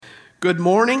Good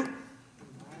morning.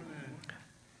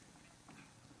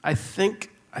 I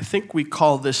think we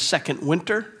call this second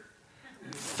winter,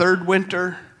 third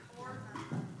winter,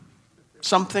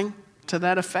 something to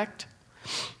that effect.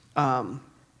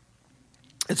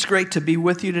 It's great to be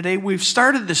with you today. We've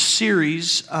started this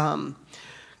series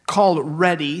called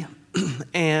Ready,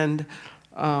 and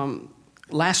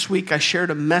last week I shared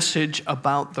a message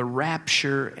about the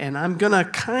rapture, and I'm going to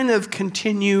kind of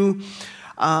continue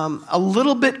a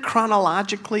little bit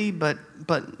chronologically, but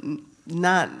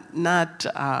not.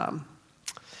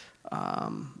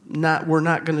 We're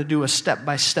not going to do a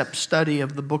step-by-step study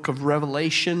of the book of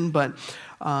Revelation, but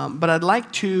I'd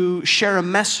like to share a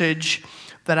message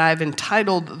that I've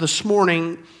entitled this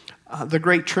morning, The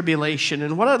Great Tribulation.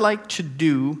 And what I'd like to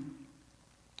do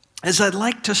is I'd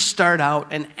like to start out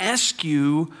and ask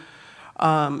you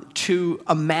to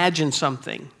imagine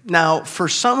something. Now, for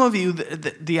some of you,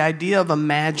 the idea of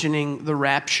imagining the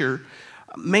rapture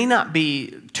may not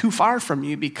be too far from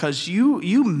you, because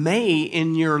you may,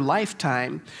 in your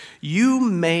lifetime, you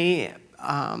may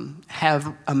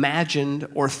have imagined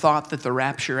or thought that the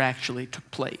rapture actually took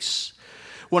place.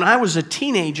 When I was a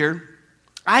teenager,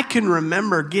 I can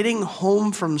remember getting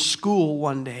home from school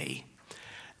one day,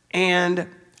 and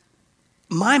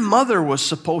my mother was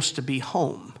supposed to be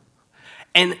home.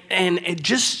 And it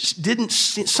just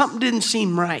something didn't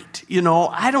seem right.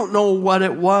 I don't know what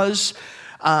it was.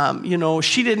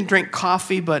 She didn't drink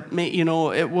coffee, but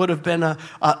it would have been a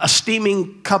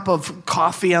steaming cup of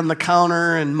coffee on the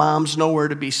counter, and mom's nowhere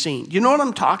to be seen. You know what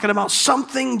I'm talking about?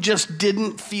 Something just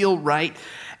didn't feel right.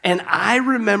 And I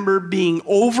remember being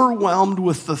overwhelmed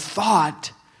with the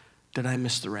thought, did I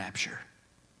miss the rapture?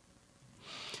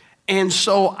 And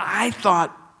so I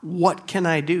thought, what can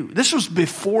I do? This was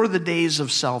before the days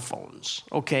of cell phones,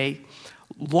 okay?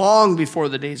 Long before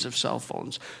the days of cell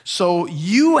phones. So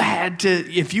you had to,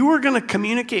 if you were going to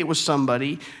communicate with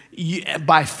somebody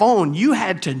by phone, you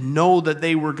had to know that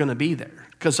they were going to be there,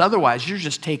 because otherwise you're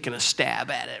just taking a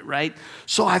stab at it, right?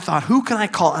 So I thought, who can I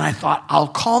call? And I thought, I'll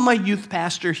call my youth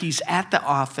pastor. He's at the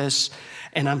office,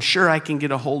 and I'm sure I can get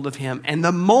a hold of him. And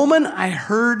the moment I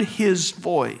heard his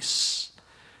voice,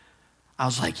 I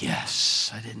was like,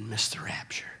 yes, I didn't miss the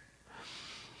rapture.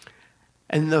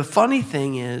 And the funny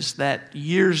thing is that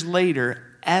years later,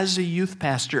 as a youth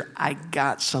pastor, I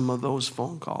got some of those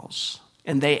phone calls.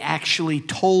 And they actually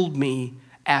told me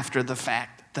after the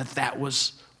fact that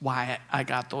was why I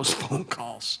got those phone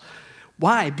calls.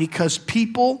 Why? Because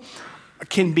people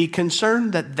can be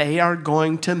concerned that they are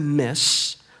going to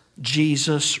miss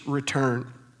Jesus'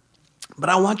 return. But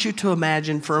I want you to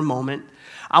imagine for a moment,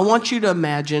 I want you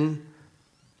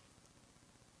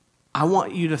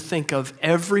to think of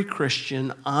every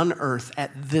Christian on earth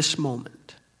at this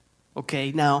moment.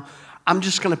 Okay, now I'm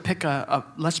just going to pick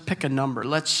let's pick a number.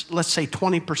 Let's say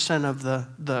 20% of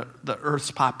the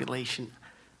earth's population.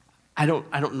 I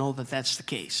don't know that that's the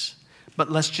case, but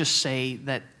let's just say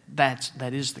that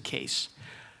is the case.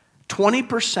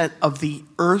 20% of the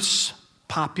earth's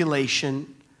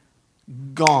population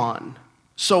gone.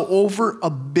 So over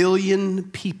 1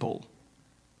 billion people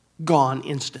gone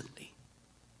instantly.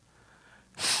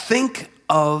 Think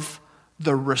of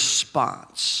the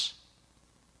response,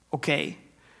 okay?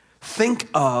 Think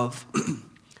of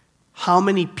how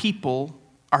many people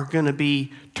are going to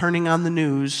be turning on the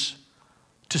news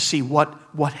to see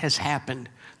what has happened.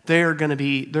 They're going to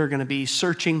be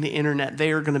searching the internet.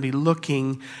 They are going to be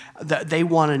looking. They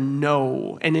want to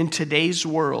know. And in today's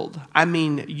world, I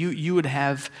mean, you would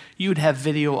have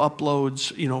video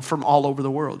uploads, from all over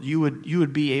the world. You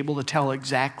would be able to tell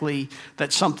exactly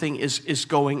that something is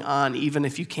going on, even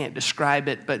if you can't describe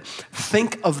it. But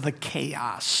think of the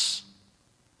chaos.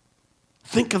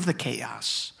 Think of the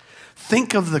chaos.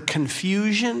 Think of the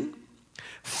confusion.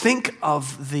 Think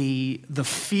of the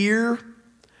fear.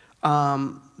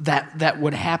 That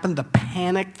would happen, the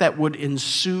panic that would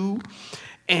ensue,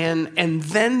 and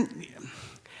then,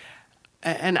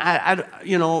 and I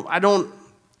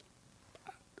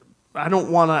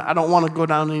don't want to go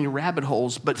down any rabbit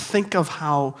holes, but think of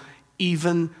how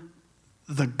even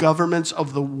the governments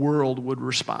of the world would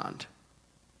respond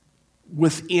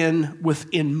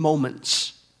within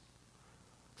moments.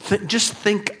 Just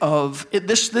think of it.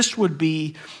 This would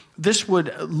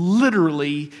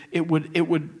literally, it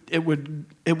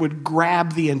would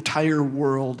grab the entire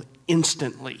world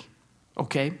instantly,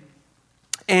 okay?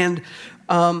 And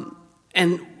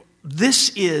this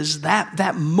is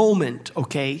that moment,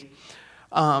 okay?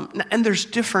 And there's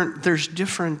different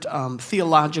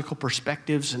theological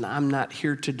perspectives, and I'm not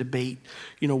here to debate,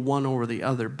 one over the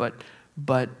other, but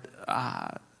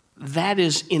that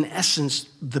is in essence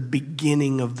the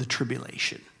beginning of the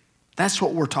tribulation. That's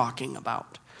what we're talking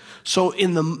about. So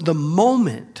in the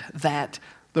moment that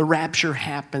the rapture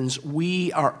happens,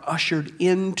 we are ushered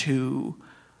into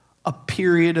a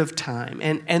period of time.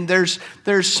 And there's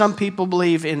some people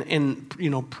believe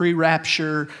in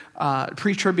pre-rapture,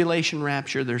 pre-tribulation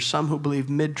rapture. There's some who believe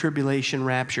mid-tribulation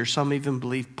rapture. Some even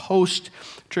believe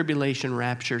post-tribulation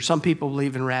rapture. Some people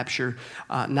believe in rapture,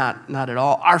 not at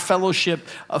all. Our fellowship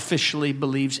officially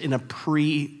believes in a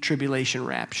pre-tribulation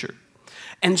rapture.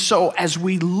 And so as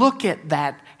we look at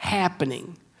that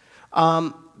happening,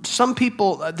 some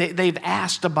people, they've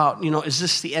asked about, is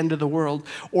this the end of the world?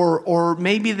 Or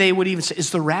maybe they would even say,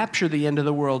 is the rapture the end of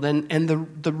the world? And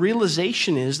the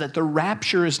realization is that the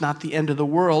rapture is not the end of the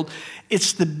world.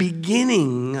 It's the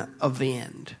beginning of the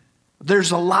end. There's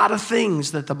a lot of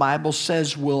things that the Bible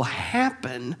says will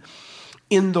happen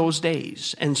in those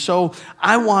days. And so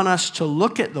I want us to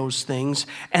look at those things.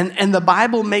 And the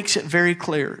Bible makes it very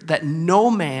clear that no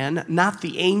man, not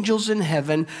the angels in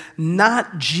heaven,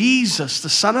 not Jesus, the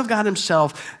Son of God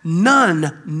himself,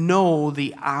 none know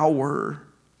the hour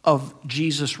of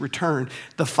Jesus' return.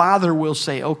 The Father will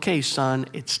say, okay, son,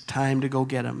 it's time to go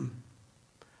get him.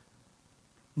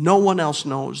 No one else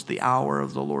knows the hour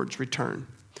of the Lord's return.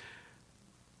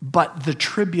 But the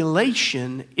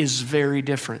tribulation is very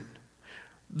different.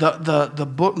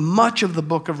 The book, much of the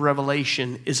book of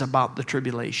Revelation is about the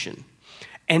tribulation.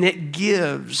 And it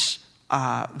gives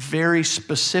very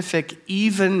specific,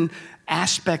 even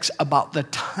aspects about the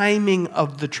timing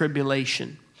of the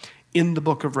tribulation in the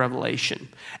book of Revelation.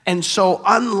 And so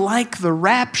unlike the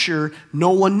rapture,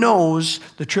 no one knows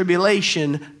the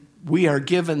tribulation. We are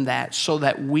given that so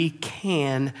that we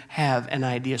can have an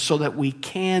idea, so that we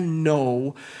can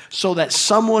know, so that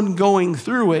someone going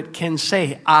through it can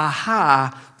say,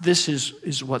 aha, this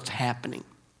is what's happening.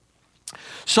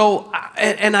 So,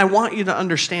 and I want you to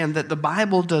understand that the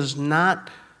Bible does not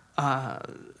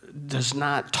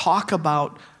talk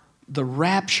about the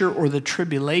rapture or the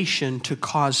tribulation to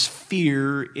cause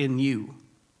fear in you.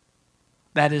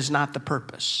 That is not the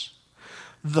purpose.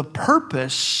 The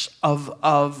purpose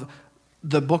of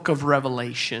the book of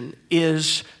Revelation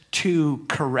is to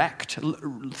correct.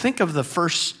 Think of the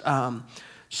first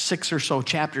 6 or so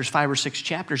chapters, 5 or 6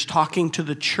 chapters, talking to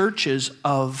the churches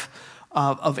of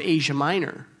Asia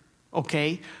Minor,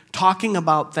 okay? Talking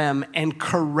about them and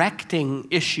correcting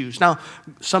issues. Now,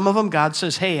 some of them, God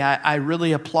says, hey, I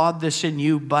really applaud this in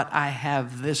you, but I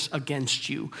have this against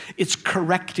you. It's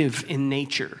corrective in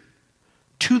nature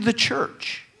to the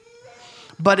church.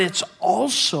 But it's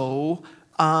also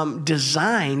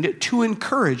designed to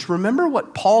encourage. Remember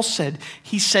what Paul said?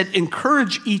 He said,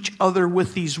 encourage each other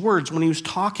with these words when he was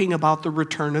talking about the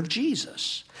return of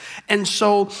Jesus. And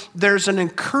so there's an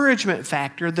encouragement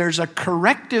factor, there's a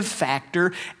corrective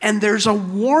factor, and there's a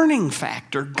warning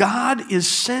factor. God is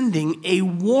sending a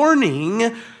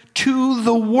warning to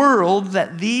the world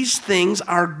that these things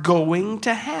are going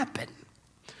to happen.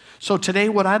 So today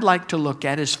what I'd like to look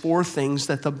at is 4 things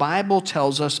that the Bible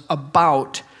tells us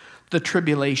about the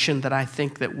tribulation that I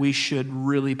think that we should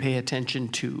really pay attention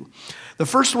to. The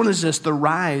first one is this, the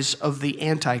rise of the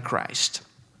Antichrist.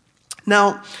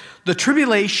 Now, the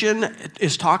tribulation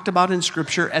is talked about in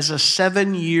Scripture as a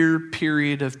 7-year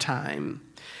period of time.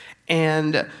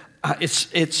 And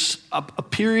it's a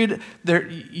period there.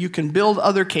 You can build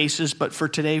other cases, but for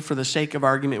today, for the sake of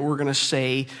argument, we're going to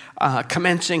say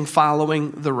commencing following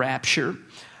the rapture.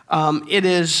 It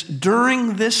is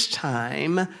during this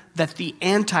time that the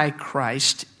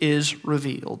Antichrist is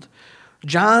revealed.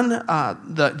 John,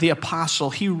 the apostle,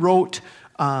 he wrote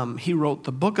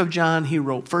the book of John, he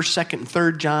wrote 1st, 2nd, and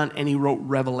 3rd John, and he wrote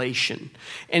Revelation.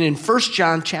 And in 1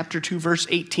 John chapter 2, verse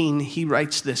 18, he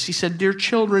writes this. He said, dear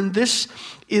children, this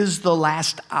is the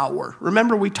last hour.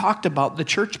 Remember, we talked about the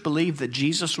church believed that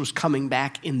Jesus was coming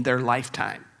back in their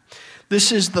lifetime.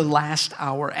 This is the last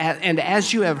hour. And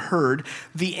as you have heard,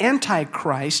 the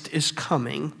Antichrist is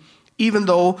coming. Even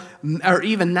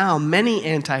now, many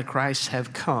antichrists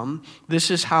have come.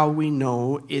 This is how we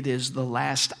know it is the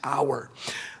last hour.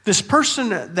 This person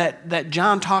that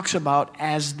John talks about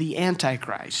as the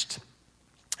Antichrist,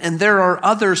 and there are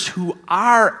others who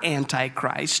are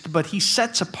Antichrist, but he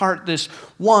sets apart this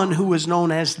one who is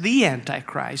known as the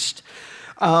Antichrist.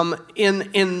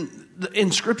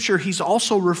 In Scripture, he's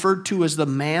also referred to as the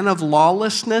man of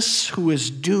lawlessness who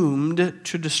is doomed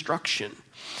to destruction.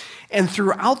 And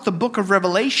throughout the book of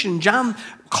Revelation, John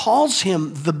calls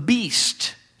him the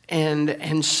beast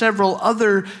and several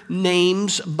other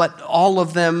names, but all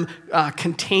of them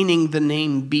containing the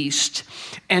name beast.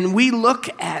 And we look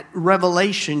at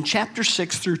Revelation chapter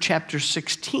 6 through chapter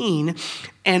 16,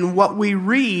 and what we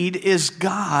read is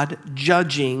God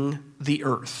judging the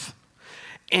earth.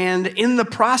 And in the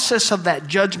process of that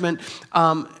judgment,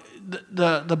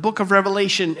 the book of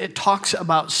Revelation, it talks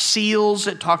about seals,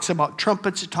 it talks about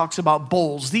trumpets, it talks about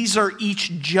bowls. These are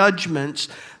each judgments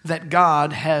that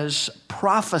God has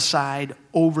prophesied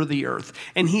over the earth.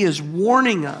 And he is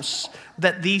warning us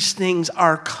that these things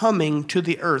are coming to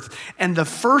the earth. And the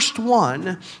first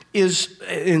one is,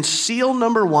 in seal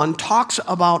number 1, talks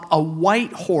about a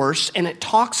white horse, and it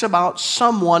talks about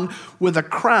someone with a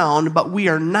crown, but we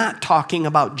are not talking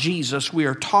about Jesus. We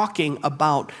are talking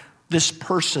about this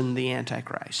person, the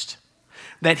Antichrist.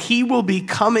 That he will be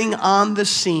coming on the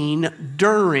scene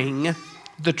during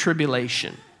the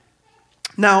tribulation.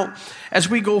 Now, as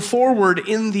we go forward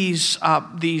in these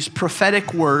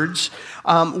prophetic words,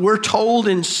 we're told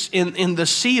in the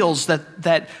seals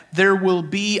that there will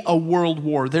be a world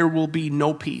war. There will be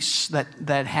no peace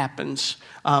that happens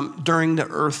during the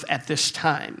earth at this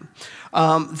time.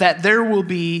 That there will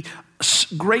be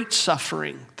great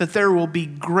suffering, that there will be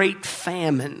great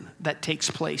famine that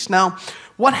takes place. Now,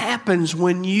 what happens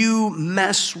when you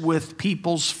mess with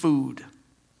people's food?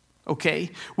 Okay,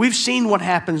 we've seen what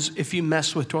happens if you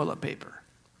mess with toilet paper,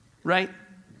 right?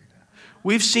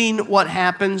 We've seen what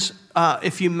happens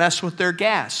if you mess with their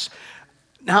gas.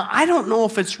 Now, I don't know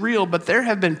if it's real, but there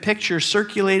have been pictures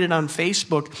circulated on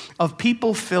Facebook of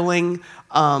people filling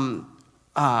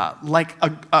like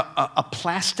a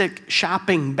plastic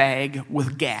shopping bag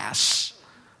with gas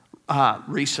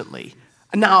recently.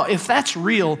 Now, if that's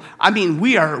real, I mean,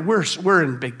 we're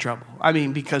in big trouble. I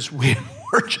mean, because we're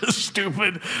just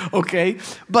stupid, okay?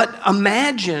 But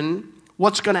imagine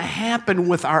what's going to happen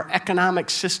with our economic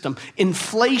system.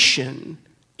 Inflation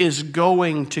is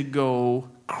going to go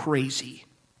crazy,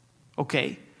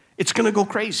 okay? It's going to go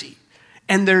crazy.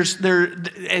 And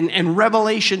and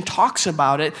Revelation talks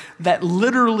about it, that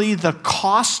literally the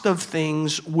cost of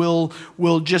things will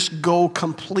just go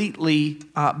completely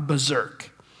berserk.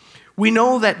 We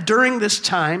know that during this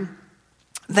time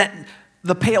that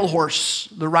the pale horse,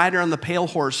 the rider on the pale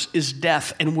horse, is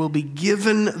death and will be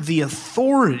given the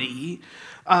authority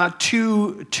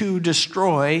to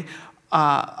destroy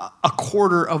a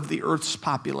quarter of the earth's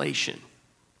population.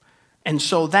 And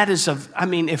so that is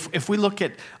if we look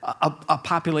at a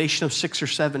population of 6 or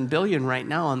 7 billion right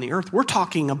now on the earth, we're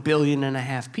talking 1.5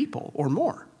 billion people or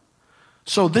more.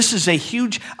 So this is a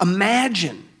huge,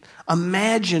 imagine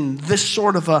this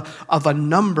sort of a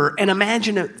number, and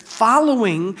imagine it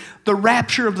following the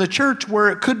rapture of the church,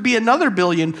 where it could be another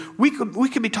billion. We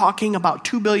could be talking about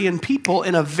 2 billion people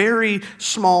in a very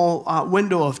small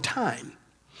window of time.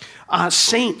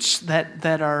 Saints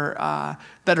that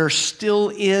are still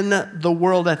in the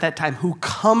world at that time, who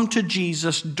come to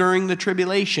Jesus during the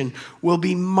tribulation, will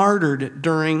be martyred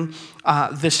during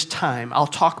this time. I'll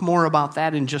talk more about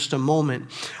that in just a moment.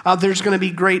 There's going to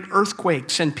be great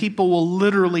earthquakes, and people will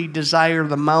literally desire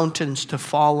the mountains to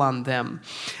fall on them.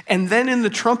 And then in the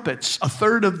trumpets,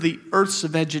 1/3 of the earth's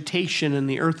vegetation and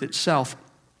the earth itself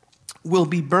will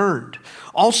be burned.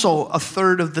 Also,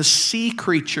 1/3 of the sea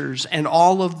creatures and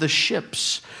all of the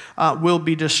ships will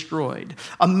be destroyed.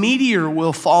 A meteor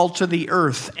will fall to the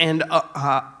earth, and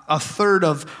a 1/3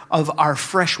 of our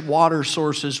fresh water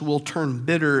sources will turn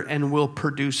bitter and will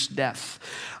produce death.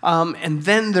 And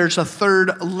then there's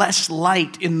 1/3 less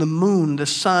light in the moon, the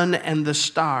sun, and the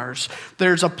stars.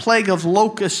 There's a plague of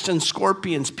locusts and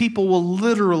scorpions. People will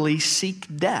literally seek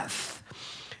death.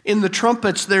 In the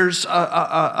trumpets, there's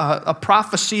a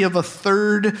prophecy of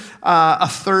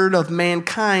 1/3 of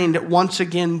mankind once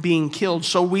again being killed.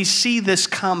 So we see this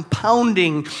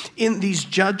compounding in these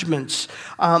judgments.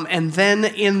 And then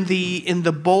in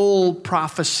the bowl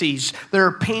prophecies, there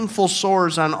are painful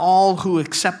sores on all who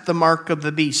accept the mark of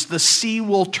the beast. The sea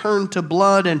will turn to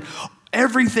blood, and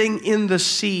everything in the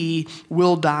sea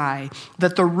will die,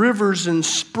 that the rivers and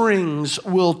springs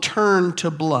will turn to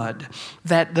blood,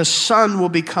 that the sun will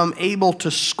become able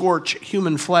to scorch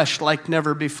human flesh like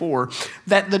never before,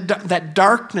 that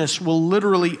darkness will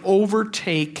literally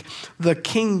overtake the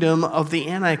kingdom of the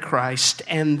Antichrist,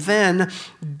 and then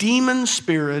demon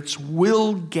spirits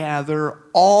will gather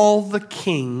all the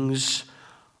kings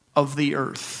of the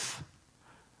earth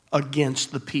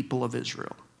against the people of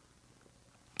Israel.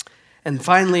 And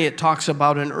finally, it talks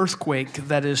about an earthquake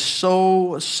that is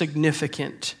so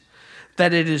significant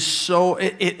that it is so,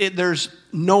 there's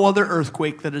no other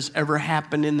earthquake that has ever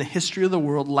happened in the history of the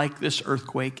world like this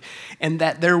earthquake, and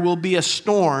that there will be a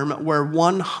storm where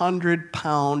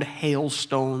 100-pound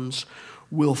hailstones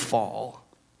will fall.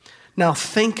 Now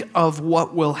think of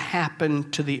what will happen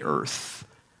to the earth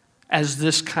as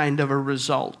this kind of a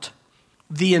result.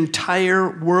 The entire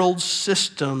world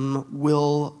system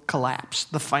will collapse.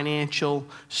 The financial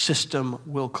system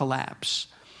will collapse.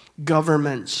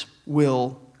 governments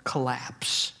will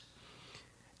collapse.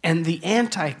 And the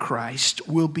Antichrist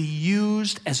will be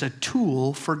used as a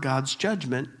tool for God's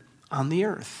judgment on the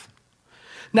earth.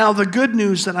 Now, the good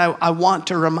news that I want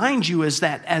to remind you is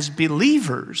that as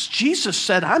believers, Jesus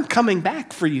said, I'm coming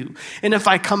back for you. And if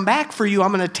I come back for you,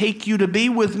 I'm going to take you to be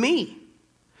with me.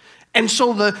 And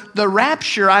so the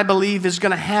rapture, I believe, is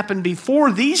going to happen before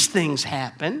these things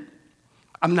happen.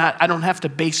 I don't have to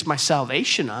base my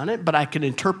salvation on it, but I can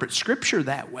interpret Scripture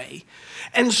that way.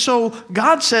 And so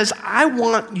God says, I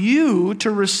want you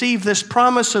to receive this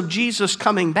promise of Jesus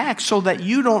coming back so that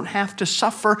you don't have to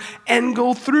suffer and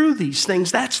go through these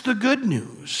things. That's the good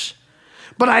news.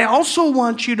 But I also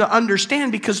want you to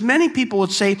understand, because many people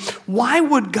would say, why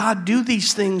would God do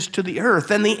these things to the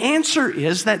earth? And the answer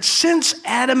is that since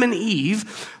Adam and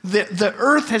Eve, the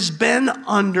earth has been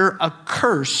under a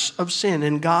curse of sin,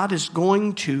 and God is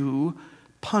going to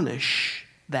punish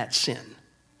that sin.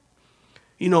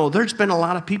 You know, there's been a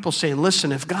lot of people saying,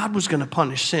 listen, if God was going to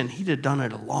punish sin, he'd have done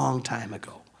it a long time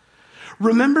ago.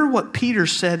 Remember what Peter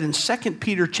said in 2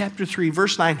 Peter chapter 3,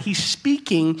 verse 9. He's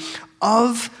speaking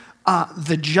of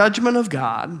the judgment of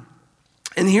God.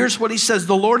 And here's what he says: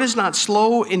 the Lord is not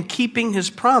slow in keeping his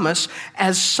promise,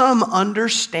 as some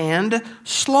understand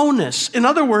slowness. In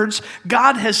other words,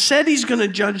 God has said he's going to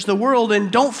judge the world,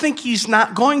 and don't think he's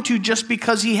not going to just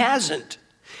because he hasn't.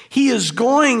 He is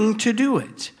going to do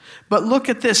it. But look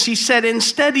at this. He said,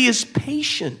 instead he is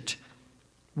patient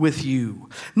with you,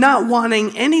 not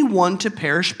wanting anyone to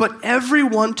perish, but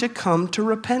everyone to come to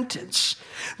repentance.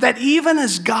 That even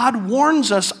as God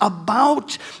warns us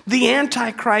about the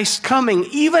Antichrist coming,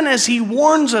 even as he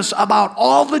warns us about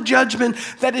all the judgment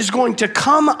that is going to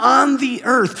come on the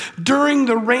earth during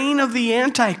the reign of the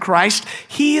Antichrist,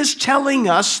 he is telling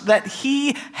us that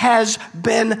he has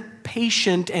been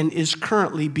patient and is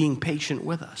currently being patient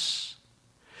with us.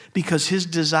 Because his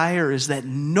desire is that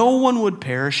no one would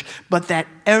perish, but that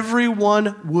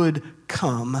everyone would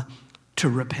come to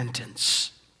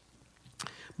repentance.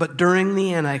 But during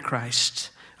the Antichrist,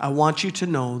 I want you to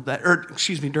know that,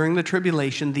 during the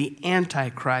tribulation, the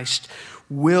Antichrist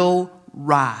will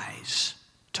rise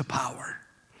to power.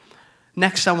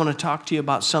 Next, I want to talk to you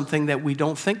about something that we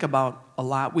don't think about a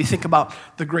lot. We think about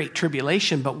the Great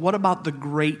Tribulation, but what about the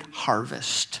Great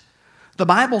Harvest? The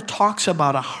Bible talks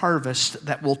about a harvest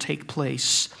that will take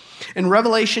place. In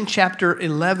Revelation chapter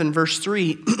 11, verse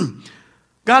 3,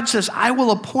 God says, I will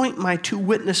appoint my 2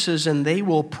 witnesses, and they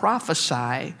will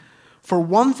prophesy for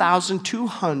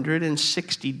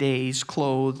 1,260 days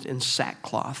clothed in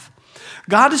sackcloth.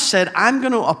 God has said, I'm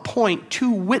going to appoint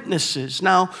 2 witnesses.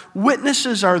 Now,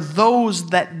 witnesses are those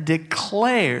that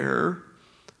declare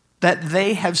that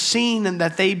they have seen and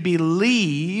that they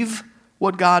believe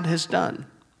what God has done.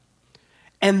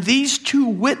 And these 2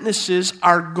 witnesses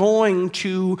are going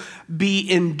to be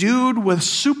endued with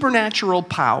supernatural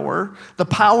power, the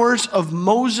powers of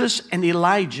Moses and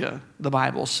Elijah, the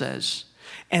Bible says.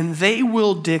 And they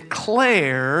will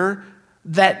declare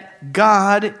that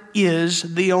God is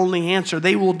the only answer.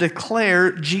 They will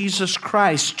declare Jesus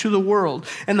Christ to the world.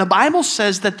 And the Bible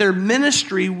says that their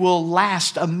ministry will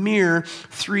last a mere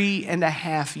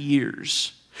 3.5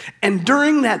 years. And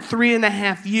during that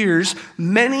 3.5 years,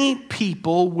 many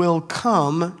people will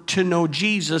come to know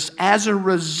Jesus as a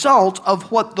result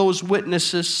of what those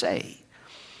witnesses say.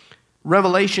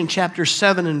 Revelation chapter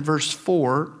 7 and verse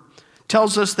 4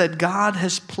 tells us that God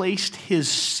has placed his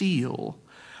seal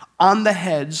on the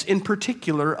heads, in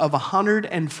particular, of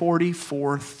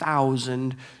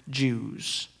 144,000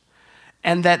 Jews.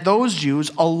 And that those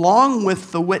Jews, along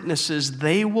with the witnesses,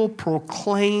 they will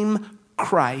proclaim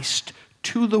Christ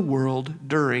to the world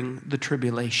during the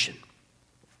tribulation.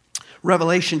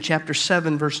 Revelation chapter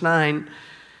 7, verse 9,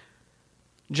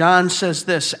 John says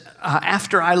this,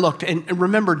 after I looked, and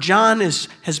remember, John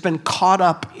has been caught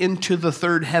up into the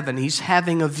third heaven. He's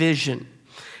having a vision.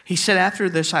 He said, after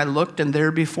this I looked, and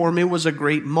there before me was a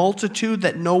great multitude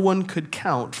that no one could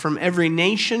count, from every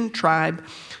nation, tribe,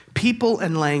 people,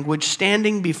 and language,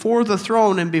 standing before the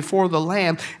throne and before the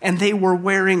Lamb, and they were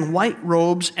wearing white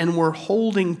robes and were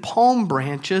holding palm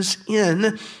branches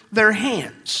in their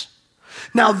hands.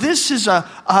 Now, this is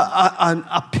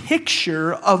a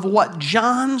picture of what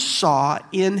John saw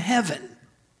in heaven.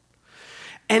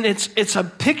 And it's a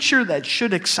picture that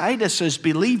should excite us as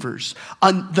believers.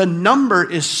 The number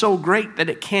is so great that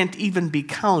it can't even be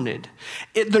counted.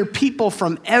 They're people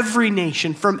from every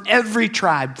nation, from every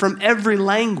tribe, from every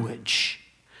language.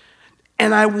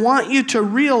 And I want you to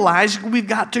realize we've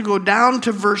got to go down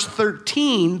to verse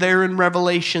 13 there in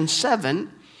Revelation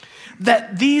 7,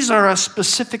 that these are a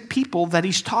specific people that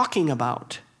he's talking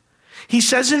about. He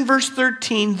says in verse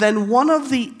 13, then one of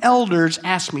the elders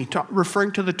asked me,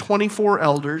 referring to the 24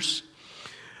 elders,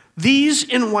 these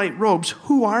in white robes,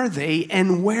 who are they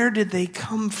and where did they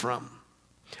come from?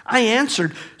 I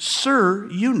answered, sir,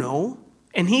 you know.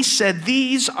 And he said,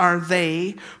 these are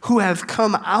they who have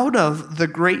come out of the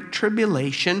great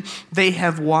tribulation. They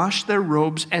have washed their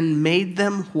robes and made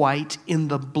them white in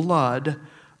the blood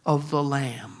of the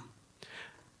Lamb.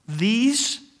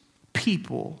 These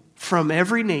people from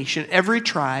every nation, every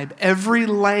tribe, every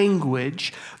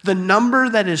language, the number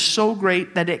that is so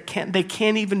great that they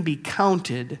can't even be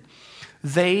counted,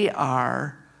 they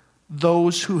are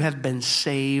those who have been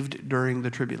saved during the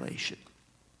tribulation.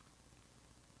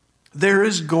 There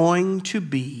is going to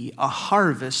be a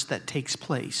harvest that takes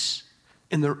place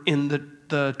in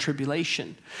the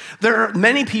tribulation. There are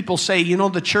many people say,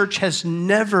 the church has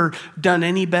never done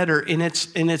any better in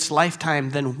its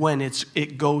lifetime than when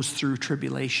it goes through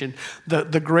tribulation.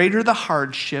 The greater the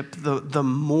hardship, the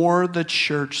more the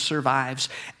church survives.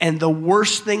 And the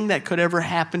worst thing that could ever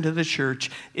happen to the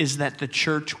church is that the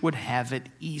church would have it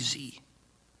easy.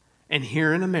 And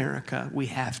here in America, we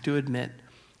have to admit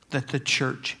that the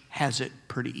church has it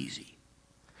pretty easy.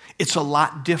 It's a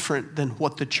lot different than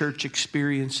what the church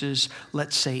experiences,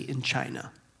 let's say, in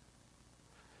China.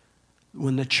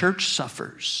 When the church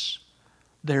suffers,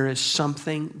 there is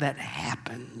something that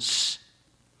happens.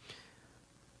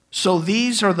 So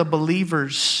these are the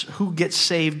believers who get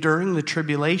saved during the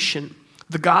tribulation.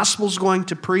 The gospel's going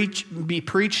to be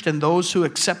preached, and those who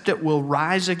accept it will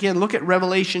rise again. Look at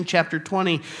Revelation chapter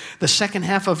 20, the second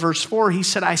half of verse 4. He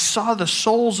said, I saw the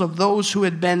souls of those who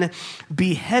had been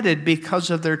beheaded because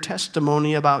of their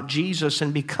testimony about Jesus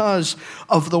and because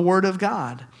of the word of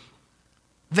God.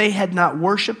 They had not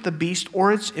worshipped the beast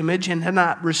or its image and had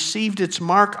not received its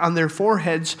mark on their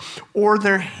foreheads or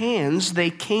their hands. They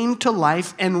came to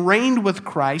life and reigned with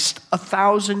Christ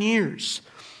 1,000 years.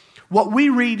 What we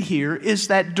read here is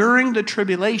that during the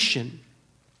tribulation,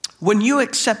 when you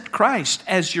accept Christ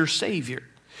as your Savior,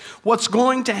 what's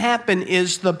going to happen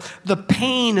is the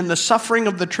pain and the suffering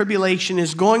of the tribulation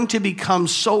is going to become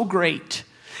so great,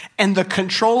 and the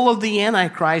control of the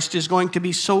Antichrist is going to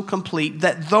be so complete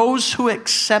that those who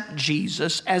accept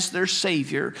Jesus as their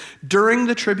Savior during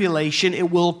the tribulation,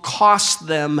 it will cost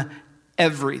them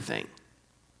everything.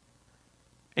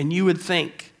 And you would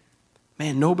think,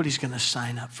 man, nobody's going to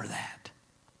sign up for that.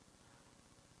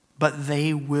 But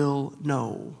they will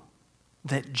know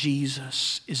that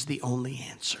Jesus is the only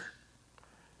answer.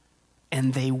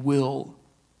 And they will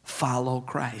follow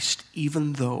Christ,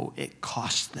 even though it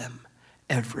costs them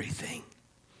everything.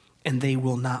 And they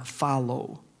will not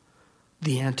follow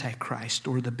the Antichrist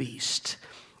or the beast.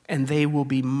 And they will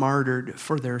be martyred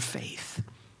for their faith.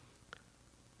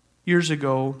 Years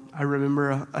ago, I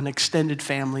remember an extended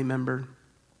family member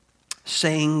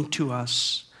saying to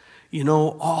us,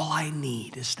 all I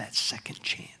need is that second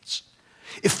chance.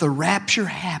 If the rapture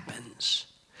happens,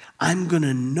 I'm going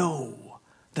to know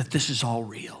that this is all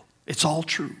real. It's all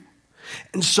true.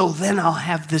 And so then I'll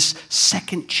have this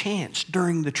second chance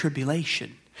during the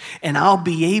tribulation. And I'll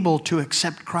be able to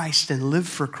accept Christ and live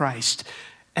for Christ.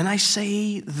 And I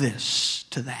say this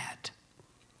to that.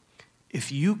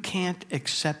 If you can't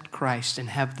accept Christ and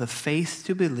have the faith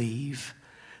to believe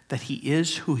that he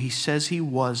is who he says he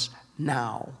was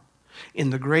now, in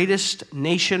the greatest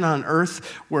nation on earth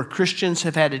where Christians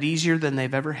have had it easier than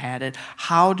they've ever had it,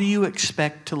 how do you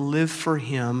expect to live for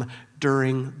him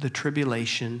during the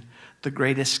tribulation, the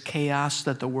greatest chaos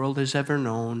that the world has ever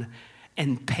known,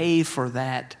 and pay for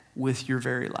that with your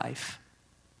very life?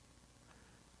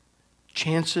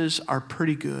 Chances are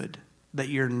pretty good that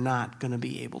you're not going to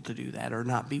be able to do that or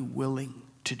not be willing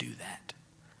to do that.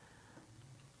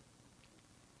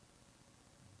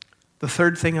 The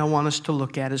third thing I want us to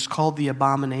look at is called the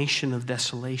abomination of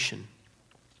desolation.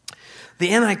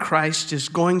 The Antichrist is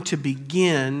going to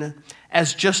begin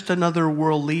as just another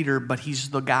world leader, but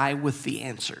he's the guy with the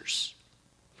answers.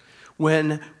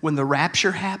 When the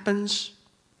rapture happens,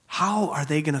 how are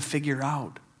they going to figure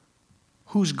out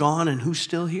who's gone and who's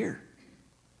still here?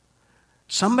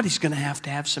 Somebody's going to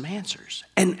have some answers.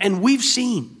 And we've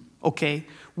seen,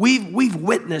 we've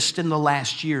witnessed in the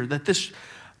last year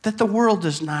that the world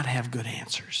does not have good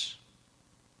answers.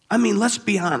 I mean, let's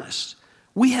be honest.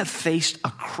 We have faced a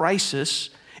crisis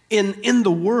in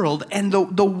the world, and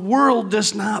the world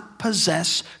does not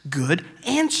possess good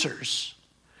answers.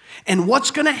 And what's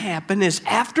going to happen is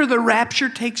after the rapture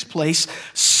takes place,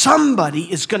 somebody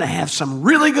is going to have some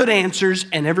really good answers,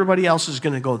 and everybody else is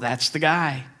going to go, that's the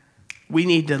guy. We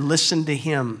need to listen to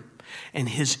him. And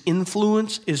his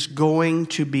influence is going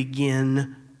to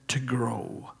begin to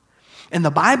grow. And the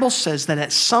Bible says that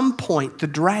at some point, the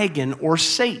dragon or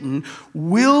Satan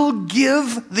will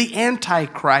give the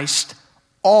Antichrist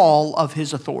all of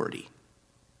his authority,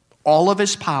 all of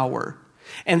his power.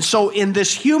 And so in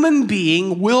this human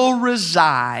being will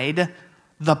reside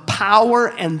the power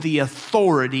and the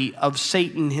authority of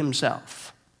Satan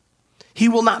himself. He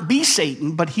will not be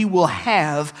Satan, but he will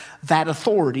have that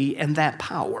authority and that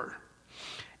power.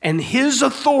 And his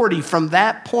authority from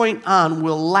that point on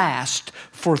will last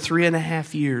for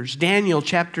 3.5 years. Daniel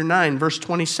chapter 9, verse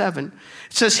 27,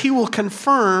 it says, he will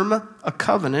confirm a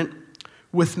covenant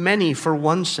with many for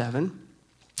 1 7.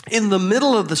 In the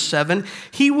middle of the 7,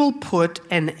 he will put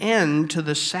an end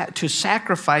to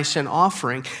sacrifice and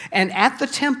offering. And at the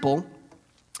temple,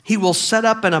 he will set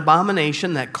up an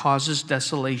abomination that causes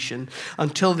desolation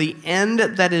until the end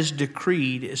that is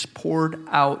decreed is poured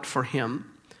out for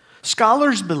him.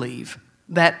 Scholars believe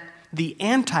that the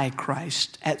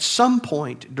Antichrist, at some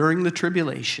point during the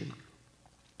tribulation,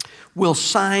 will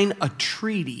sign a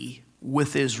treaty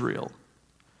with Israel.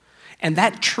 And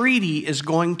that treaty is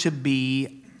going to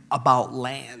be about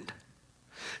land.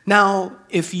 Now,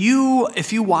 if you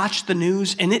watch the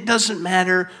news, and it doesn't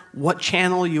matter what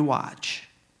channel you watch,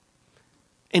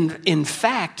 in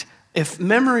fact, if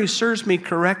memory serves me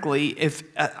correctly,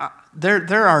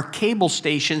 there are cable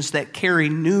stations that carry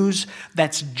news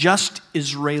that's just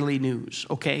Israeli news,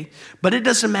 okay? But it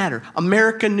doesn't matter.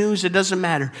 American news, it doesn't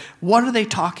matter. What are they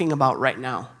talking about right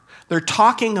now? They're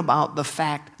talking about the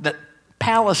fact that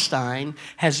Palestine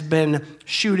has been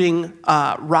shooting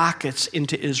rockets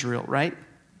into Israel, right?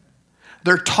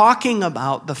 They're talking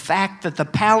about the fact that the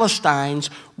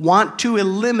Palestinians want to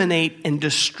eliminate and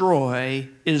destroy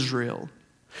Israel.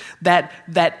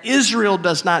 That Israel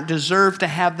does not deserve to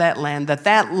have that land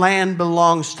land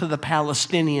belongs to the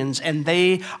Palestinians, and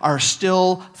they are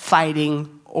still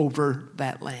fighting over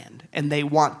that land. And they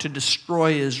want to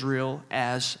destroy Israel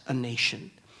as a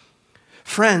nation.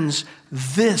 Friends,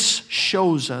 this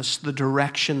shows us the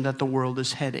direction that the world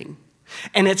is heading.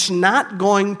 And it's not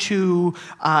going to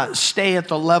stay at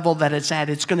the level that it's at.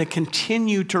 It's going to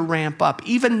continue to ramp up.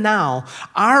 Even now,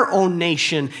 our own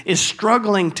nation is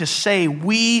struggling to say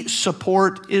we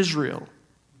support Israel.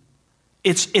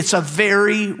 It's a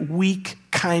very weak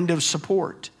kind of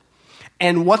support.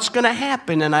 And what's going to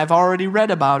happen, and I've already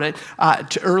read about it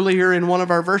earlier in one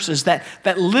of our verses, that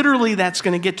literally that's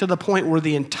going to get to the point where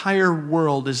the entire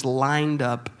world is lined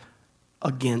up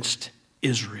against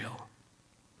Israel.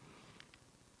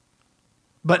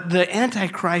 But the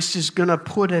Antichrist is going to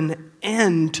put an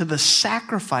end to the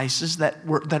sacrifices that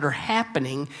are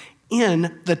happening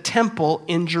in the temple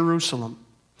in Jerusalem.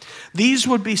 These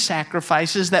would be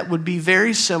sacrifices that would be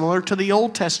very similar to the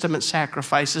Old Testament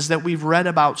sacrifices that we've read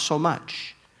about so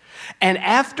much. And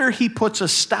after he puts a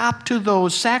stop to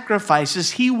those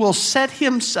sacrifices, he will set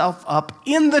himself up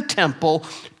in the temple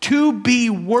to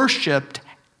be worshiped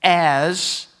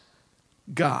as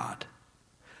God.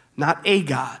 Not a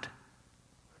God,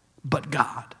 but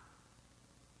God.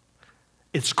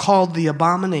 It's called the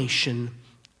abomination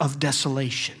of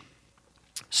desolation.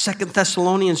 2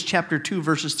 Thessalonians chapter 2,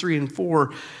 verses 3 and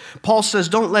 4, Paul says,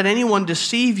 don't let anyone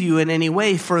deceive you in any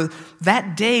way, for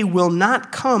that day will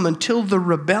not come until the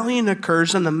rebellion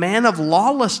occurs and the man of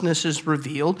lawlessness is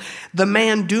revealed, the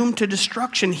man doomed to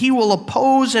destruction. He will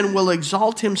oppose and will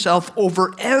exalt himself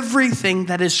over everything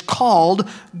that is called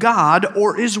God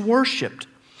or is worshipped,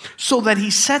 so that he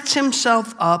sets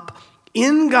himself up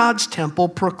in God's temple,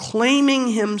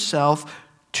 proclaiming himself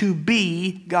to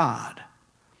be God.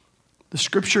 The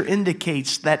scripture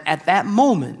indicates that at that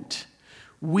moment,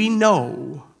 we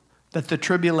know that the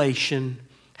tribulation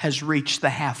has reached the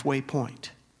halfway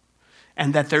point,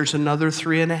 and that there's another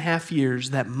 3.5 years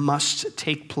that must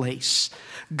take place.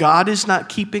 God is not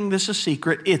keeping this a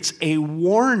secret. It's a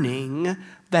warning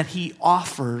that he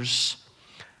offers.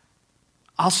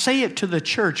 I'll say it to the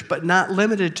church, but not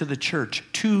limited to the church,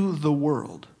 to the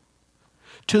world,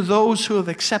 to those who have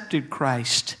accepted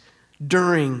Christ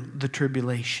during the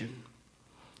tribulation.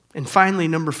 And finally,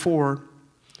 number 4,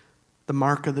 the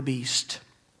mark of the beast.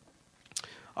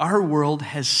 Our world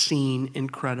has seen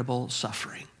incredible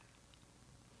suffering.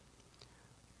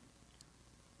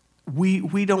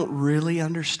 We don't really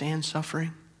understand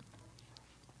suffering.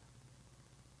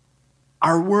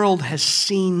 Our world has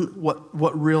seen what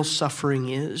real suffering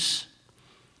is.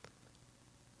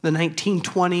 The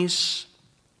 1920s,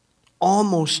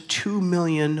 almost 2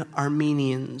 million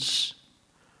Armenians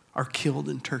are killed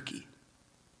in Turkey,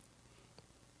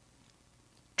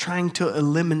 trying to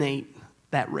eliminate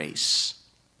that race.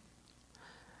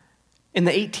 In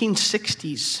the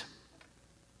 1860s,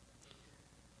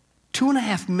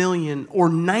 2.5 million or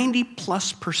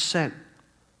 90+%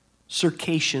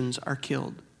 Circassians are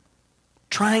killed,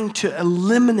 trying to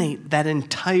eliminate that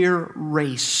entire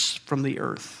race from the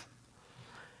earth.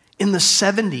 In the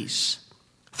 70s,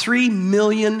 3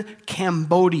 million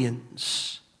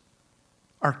Cambodians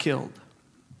are killed.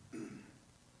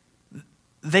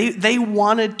 They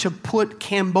wanted to put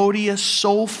Cambodia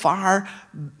so far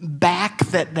back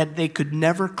that they could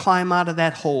never climb out of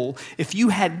that hole. If you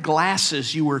had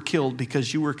glasses, you were killed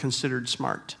because you were considered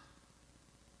smart.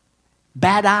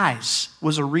 Bad eyes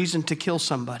was a reason to kill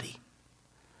somebody.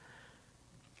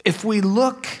 If we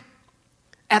look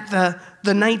at the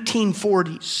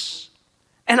 1940s,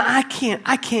 and I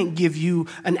can't give you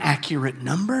an accurate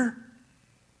number,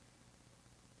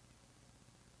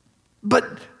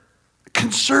 but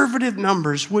conservative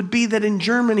numbers would be that in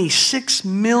Germany, 6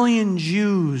 million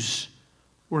Jews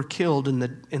were killed in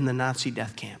the Nazi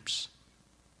death camps.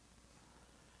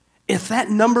 If that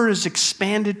number is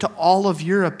expanded to all of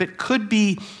Europe, it could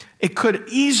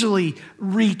easily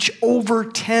reach over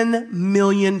 10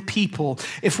 million people.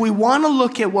 If we want to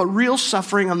look at what real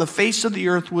suffering on the face of the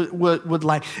earth would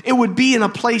like, it would be in a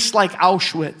place like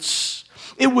Auschwitz.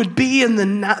 It would be in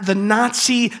the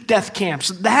Nazi death camps.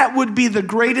 That would be the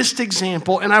greatest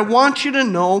example. And I want you to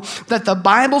know that the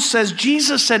Bible says,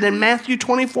 Jesus said in Matthew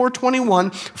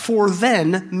 24:21, "For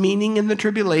then," meaning in the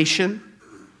tribulation,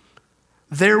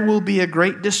 "there will be a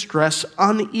great distress,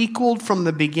 unequaled from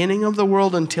the beginning of the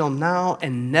world until now,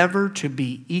 and never to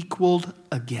be equaled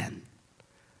again."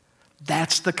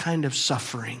 That's the kind of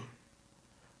suffering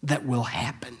that will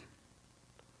happen.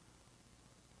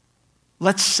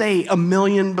 Let's say 1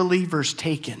 million believers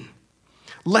taken.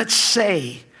 Let's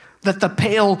say that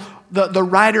the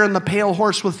rider on the pale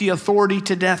horse with the authority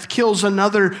to death kills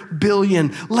another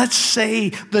billion. Let's say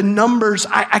the numbers,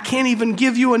 I can't even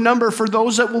give you a number for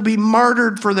those that will be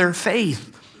martyred for their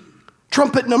faith.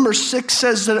 Trumpet number 6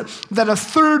 says that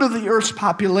 1/3 of the earth's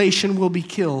population will be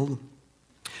killed.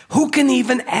 Who can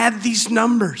even add these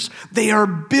numbers? They are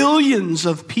billions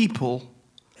of people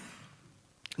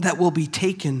that will be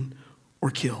taken or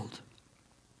killed.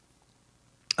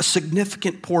 A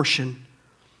significant portion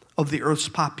of the earth's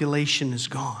population is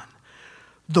gone.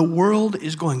 The world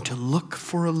is going to look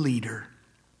for a leader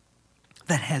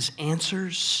that has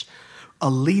answers,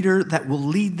 a leader that will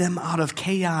lead them out of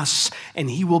chaos, and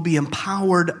he will be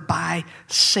empowered by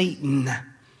Satan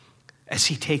as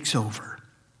he takes over.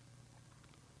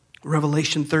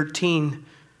 Revelation 13,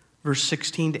 verse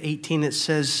 16 to 18, it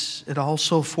says, "It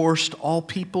also forced all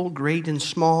people, great and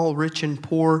small, rich and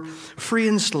poor, free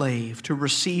and slave, to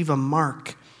receive a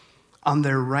mark on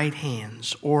their right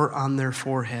hands or on their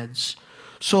foreheads,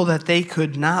 so that they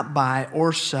could not buy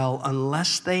or sell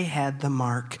unless they had the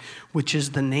mark, which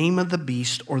is the name of the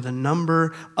beast or the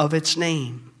number of its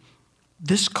name.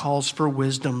 This calls for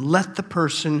wisdom. Let the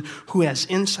person who has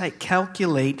insight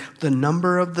calculate the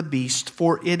number of the beast,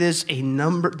 for it is the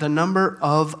number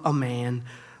of a man.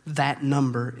 That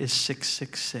number is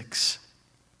 666.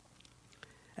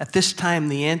 At this time,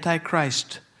 the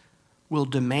Antichrist will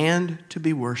demand to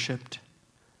be worshiped,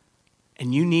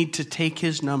 and you need to take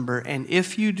his number. And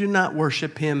if you do not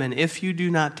worship him, and if you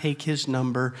do not take his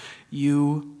number,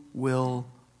 you will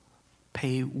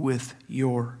pay with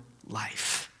your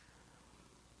life.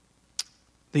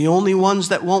 The only ones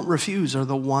that won't refuse are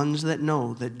the ones that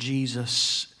know that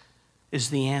Jesus is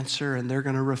the answer, and they're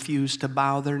going to refuse to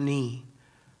bow their knee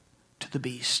to the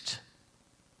beast.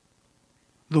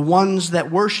 The ones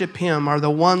that worship him are the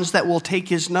ones that will take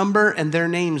his number, and their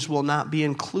names will not be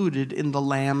included in the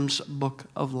Lamb's book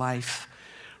of life.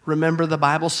 Remember, the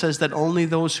Bible says that only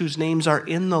those whose names are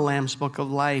in the Lamb's book of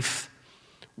life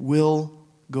will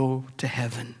go to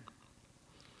heaven.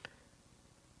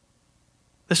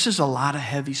 This is a lot of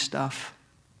heavy stuff.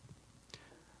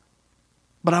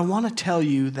 But I want to tell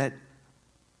you that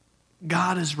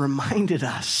God has reminded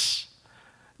us.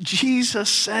 Jesus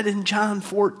said in John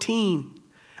 14,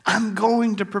 "I'm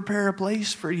going to prepare a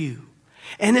place for you.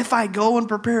 And if I go and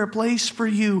prepare a place for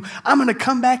you, I'm going to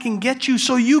come back and get you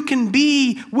so you can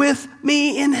be with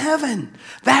me in heaven."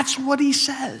 That's what he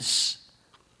says.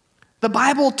 The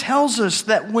Bible tells us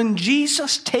that when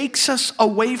Jesus takes us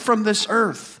away from this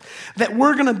earth, that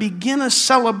we're going to begin a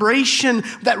celebration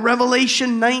that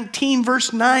Revelation 19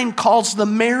 verse 9 calls the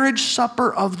marriage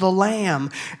supper of the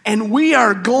Lamb. And we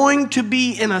are going to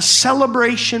be in a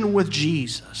celebration with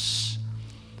Jesus.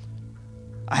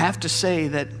 I have to say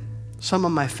that some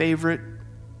of my favorite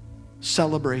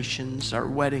celebrations are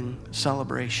wedding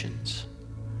celebrations.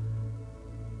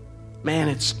 Man,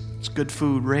 it's good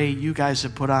food. Ray, you guys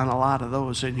have put on a lot of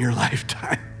those in your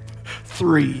lifetime.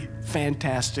 3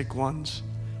 fantastic ones.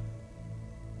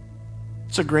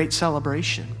 It's a great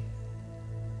celebration.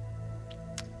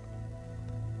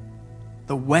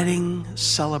 The wedding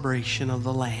celebration of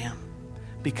the Lamb,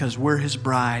 because we're his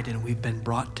bride and we've been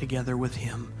brought together with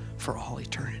him for all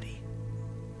eternity.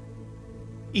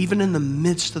 Even in the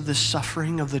midst of the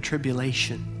suffering of the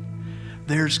tribulation,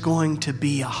 there's going to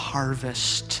be a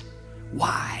harvest.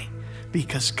 Why?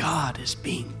 Because God is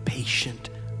being patient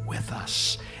with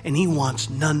us, and he wants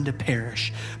none to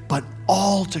perish, but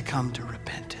all to come to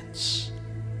repentance.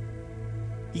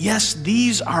 Yes,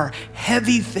 these are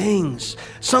heavy things.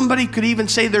 Somebody could even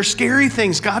say they're scary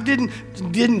things. God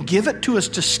didn't give it to us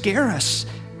to scare us.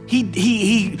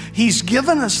 He's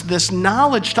given us this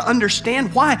knowledge to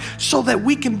understand. Why? So that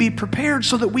we can be prepared,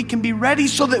 so that we can be ready,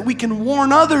 so that we can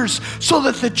warn others, so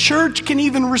that the church can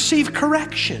even receive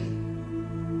correction.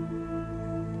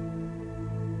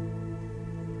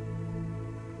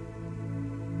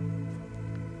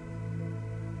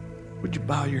 Would you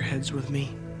bow your heads with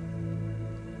me?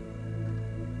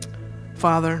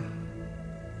 Father,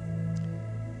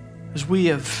 as we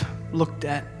have looked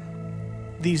at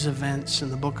these events in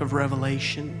the book of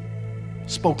Revelation,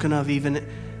 spoken of even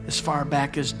as far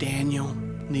back as Daniel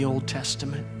in the Old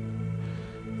Testament,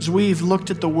 as we've looked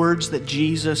at the words that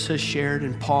Jesus has shared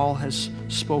and Paul has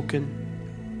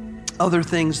spoken, other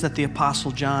things that the Apostle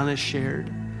John has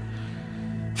shared,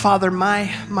 Father,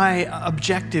 my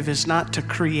objective is not to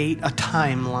create a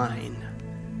timeline,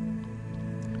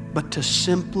 but to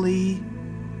simply,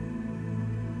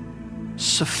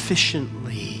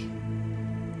 sufficiently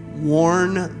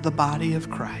warn the body of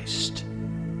Christ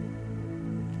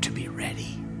to be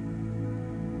ready.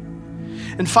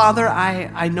 And Father,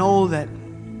 I know that,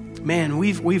 man,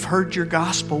 we've heard your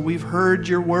gospel, we've heard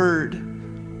your word,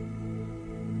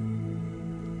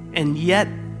 and yet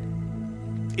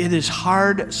it is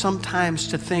hard sometimes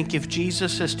to think, if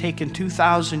Jesus has taken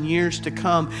 2,000 years to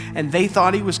come and they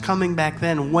thought he was coming back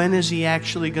then, when is he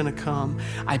actually going to come?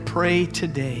 I pray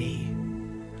today,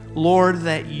 Lord,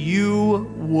 that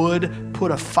you would put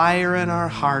a fire in our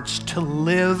hearts to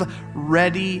live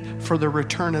ready for the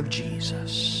return of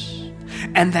Jesus,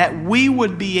 and that we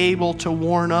would be able to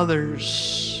warn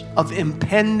others of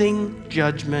impending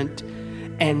judgment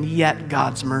and yet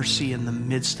God's mercy in the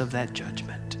midst of that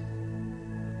judgment.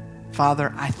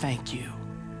 Father, I thank you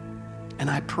and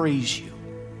I praise you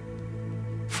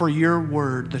for your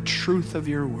word, the truth of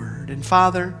your word. And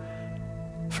Father,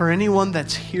 for anyone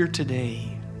that's here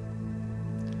today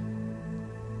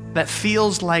that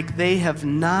feels like they have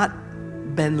not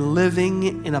been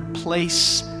living in a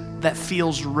place that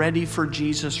feels ready for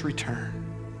Jesus'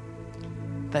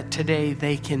 return, that today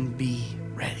they can be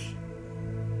ready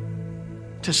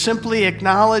to simply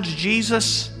acknowledge,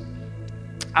 Jesus,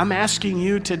 I'm asking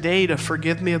you today to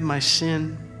forgive me of my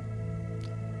sin.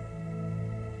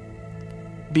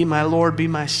 Be my Lord, be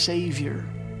my Savior.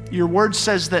 Your word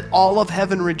says that all of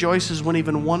heaven rejoices when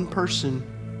even one person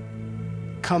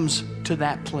comes to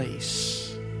that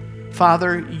place.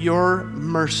 Father, your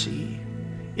mercy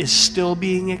is still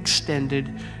being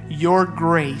extended. Your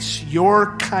grace,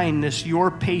 your kindness,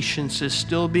 your patience is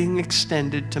still being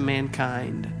extended to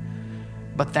mankind.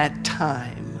 But that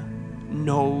time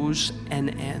knows an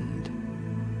end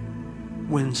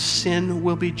when sin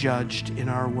will be judged in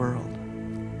our world.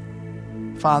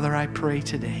 Father, I pray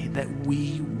today that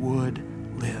we would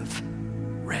live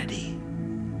ready.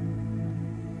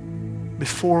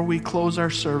 Before we close our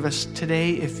service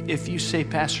today, if you say,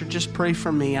 Pastor, just pray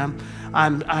for me.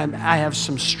 I have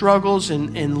some struggles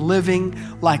in living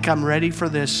like I'm ready for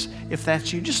this. If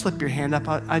that's you, just slip your hand up.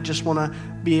 I just want to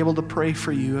be able to pray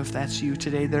for you if that's you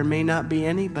today. There may not be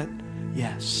any, but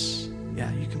yes.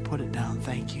 Yeah, you can put it down.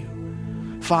 Thank you.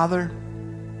 Father,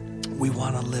 we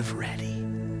want to live ready.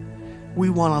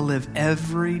 We want to live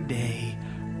every day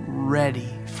ready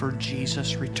for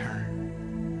Jesus' return.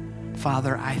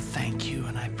 Father, I thank you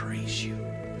and I praise you.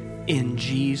 In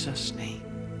Jesus' name,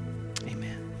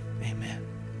 amen. Amen.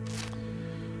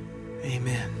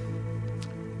 Amen.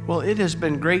 Well, it has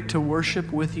been great to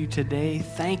worship with you today.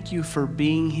 Thank you for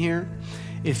being here.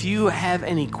 If you have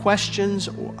any questions,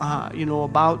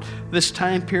 about this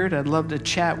time period, I'd love to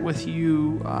chat with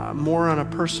you more on a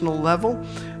personal level.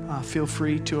 Feel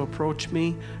free to approach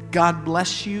me. God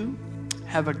bless you.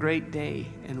 Have a great day,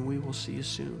 and we will see you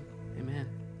soon. Amen.